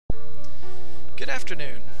Good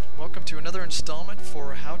afternoon. Welcome to another installment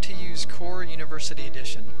for How to Use Core University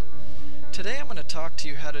Edition. Today I'm going to talk to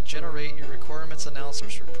you how to generate your requirements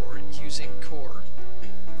analysis report using Core.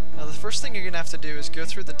 Now the first thing you're going to have to do is go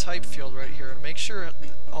through the type field right here and make sure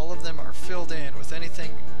all of them are filled in with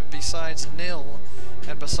anything besides nil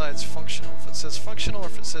and besides functional. If it says functional or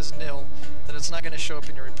if it says nil, then it's not going to show up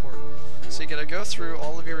in your report. So you got to go through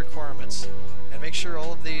all of your requirements and make sure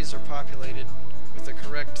all of these are populated with the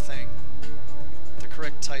correct thing, the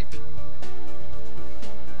correct type.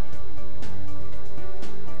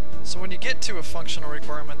 So when you get to a functional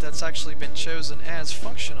requirement that's actually been chosen as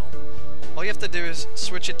functional, all you have to do is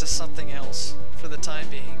switch it to something else for the time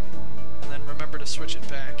being, and then remember to switch it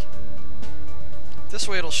back. This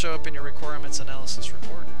way it'll show up in your requirements analysis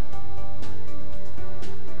report.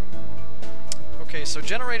 Okay, so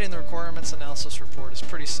generating the requirements analysis report is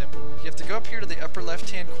pretty simple. You have to go up here to the upper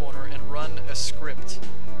left-hand corner and run a script.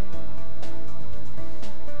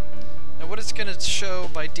 Now what it's going to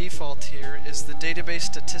show by default here is the database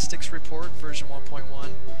statistics report version 1.1.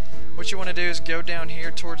 What you want to do is go down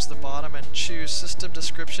here towards the bottom and choose system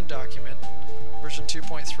description document version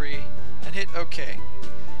 2.3 and hit OK.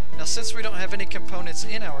 Now since we don't have any components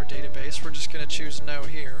in our database, we're just going to choose no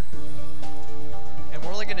here. And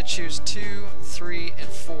we're only going to choose 2, 3, and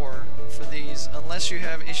 4 for these unless you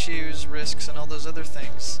have issues, risks, and all those other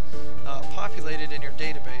things populated in your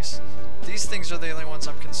database. These things are the only ones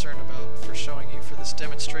I'm concerned about for showing you for this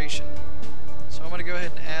demonstration. So I'm going to go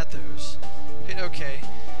ahead and add those. Hit OK.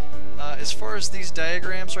 As far as these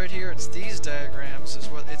diagrams right here, it's these diagrams is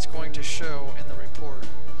what it's going to show in the report.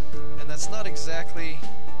 And that's not exactly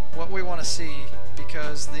what we want to see,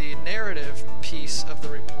 because the narrative piece of the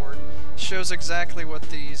report shows exactly what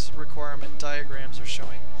these requirement diagrams are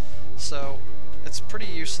showing. So it's pretty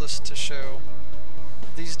useless to show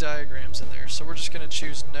these diagrams in there. So we're just going to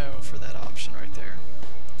choose no for that option right there.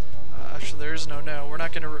 Actually, there is no. We're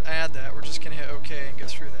not going to add that. We're just going to hit OK and go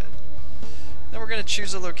through that. Then we're going to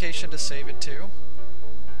choose a location to save it to.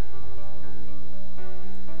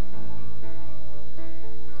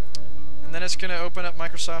 And then it's going to open up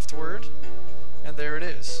Microsoft Word, and there it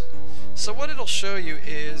is. So what it'll show you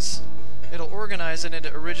is it'll organize it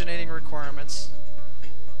into originating requirements,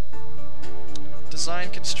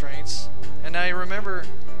 design constraints, and now you remember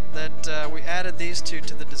that we added these two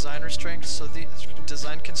to the design restraints, so the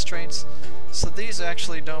design constraints. So these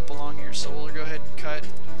actually don't belong here. So we'll go ahead and cut.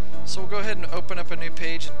 So we'll go ahead and open up a new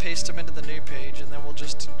page and paste them into the new page, and then we'll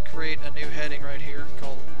just create a new heading right here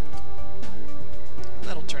called, and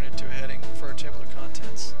that'll turn into a heading for our table of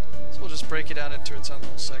contents. So we'll just break it out into its own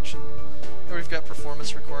little section. Here we've got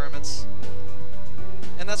performance requirements,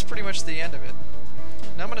 and that's pretty much the end of it.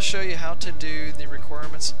 Now I'm going to show you how to do the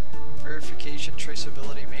requirements verification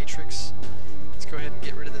traceability matrix. Let's go ahead and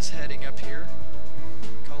get rid of this heading up here.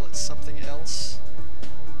 Call it something else.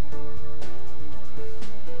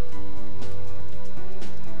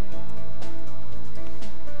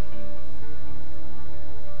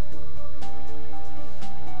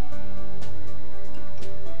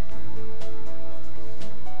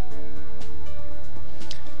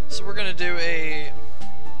 So we're going to do a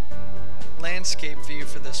landscape view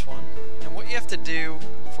for this one, and what you have to do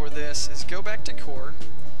for this is go back to Core,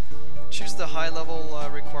 choose the high level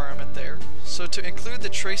requirement there. So to include the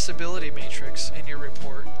traceability matrix in your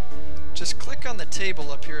report, just click on the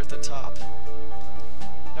table up here at the top.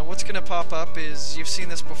 Now what's going to pop up is, you've seen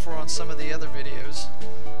this before on some of the other videos,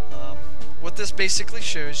 what this basically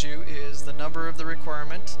shows you is the number of the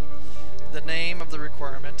requirement, the name of the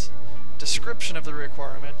requirement, description of the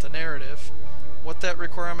requirement, the narrative, what that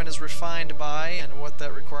requirement is refined by, and what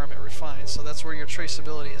that requirement refines. So that's where your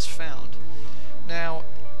traceability is found. Now,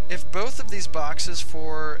 if both of these boxes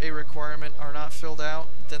for a requirement are not filled out,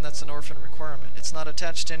 then that's an orphan requirement. It's not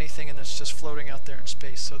attached to anything, and it's just floating out there in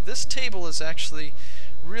space. So this table is actually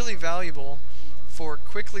really valuable for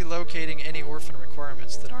quickly locating any orphan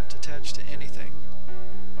requirements that aren't attached to anything.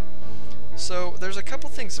 So there's a couple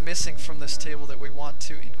things missing from this table that we want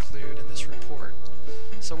to include in this report.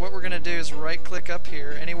 So what we're going to do is right click up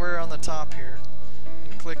here, anywhere on the top here,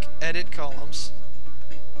 and click Edit Columns.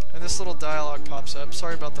 And this little dialog pops up.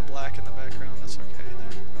 Sorry about the black in the background, that's okay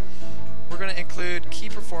there. We're going to include key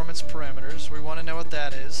performance parameters. We want to know what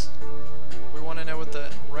that is. We want to know what the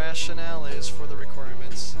rationale is for the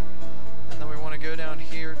requirements. And then we want to go down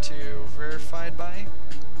here to Verified by,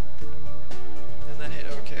 and then hit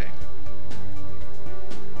OK.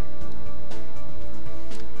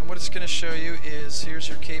 What it's going to show you is, here's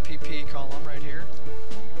your KPP column right here.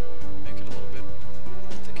 Make it a little bit,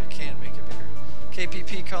 I think I can make it bigger.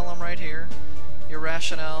 KPP column right here. Your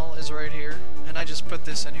rationale is right here. and I just put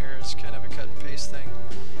this in here as kind of a cut and paste thing.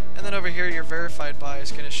 And then over here, your verified by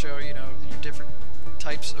is going to show, you know, your different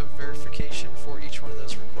types of verification for each one of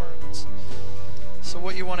those requirements. So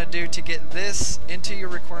what you want to do to get this into your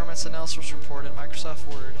requirements analysis report in Microsoft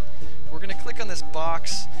Word, we're going to click on this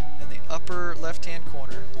box in the upper left-hand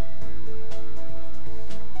corner.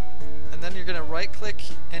 And then you're going to right-click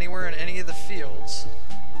anywhere in any of the fields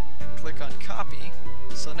and click on Copy.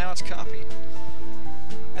 So now it's copied.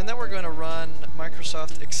 And then we're going to run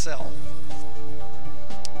Microsoft Excel.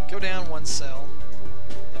 Go down one cell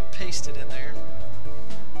and paste it in there.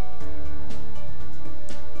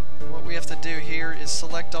 And what we have to do here is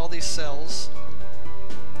select all these cells,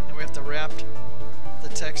 and we have to wrap the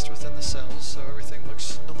text within the cells so everything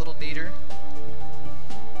looks a little neater.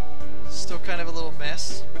 Still kind of a little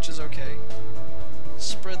mess, which is okay.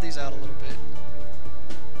 Spread these out a little bit.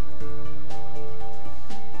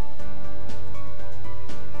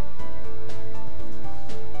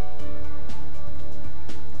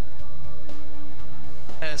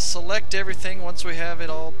 Select everything once we have it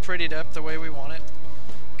all prettied up the way we want it.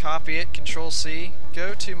 Copy it, Control-C,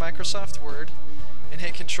 go to Microsoft Word, and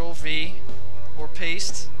hit Control-V, or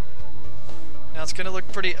paste. Now it's going to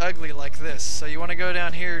look pretty ugly like this, so you want to go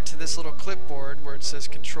down here to this little clipboard where it says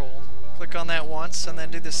Control. Click on that once, and then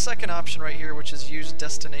do the second option right here, which is Use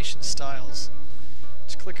Destination Styles.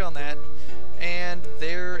 Just click on that, and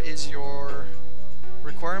there is your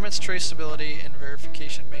Requirements, Traceability, and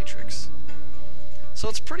Verification Matrix. So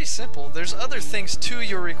it's pretty simple. There's other things to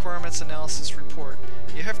your requirements analysis report.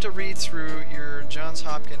 You have to read through your Johns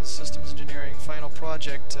Hopkins Systems Engineering final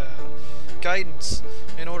project guidance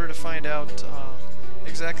in order to find out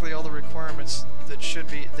exactly all the requirements that should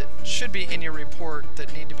be in your report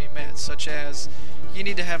that need to be met, such as you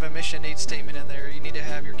need to have a mission need statement in there, you need to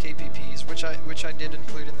have your KPPs, which I did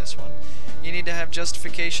include in this one. You need to have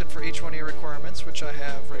justification for each one of your requirements, which I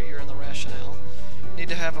have right here in the rationale. You need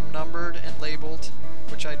to have them numbered and labeled,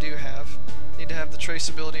 which I do have. You need to have the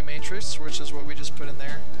traceability matrix, which is what we just put in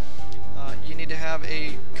there. You need to have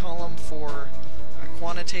a column for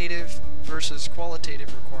quantitative versus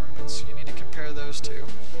qualitative requirements. You need to compare those two.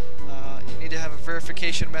 You need to have a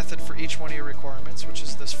verification method for each one of your requirements, which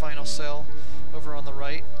is this final cell over on the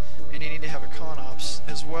right. And you need to have a ConOps,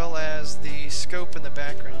 as well as the scope and the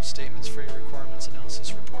background statements for your requirements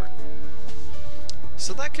analysis report.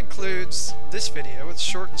 So that concludes this video. It's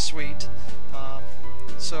short and sweet.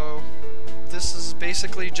 So this is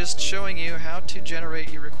basically just showing you how to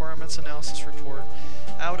generate your requirements analysis report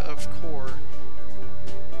out of Core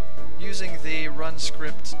using the Run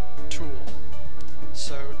Script tool.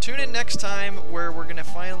 So tune in next time where we're going to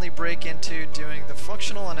finally break into doing the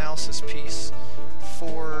functional analysis piece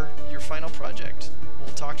for your final project.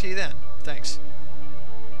 We'll talk to you then. Thanks.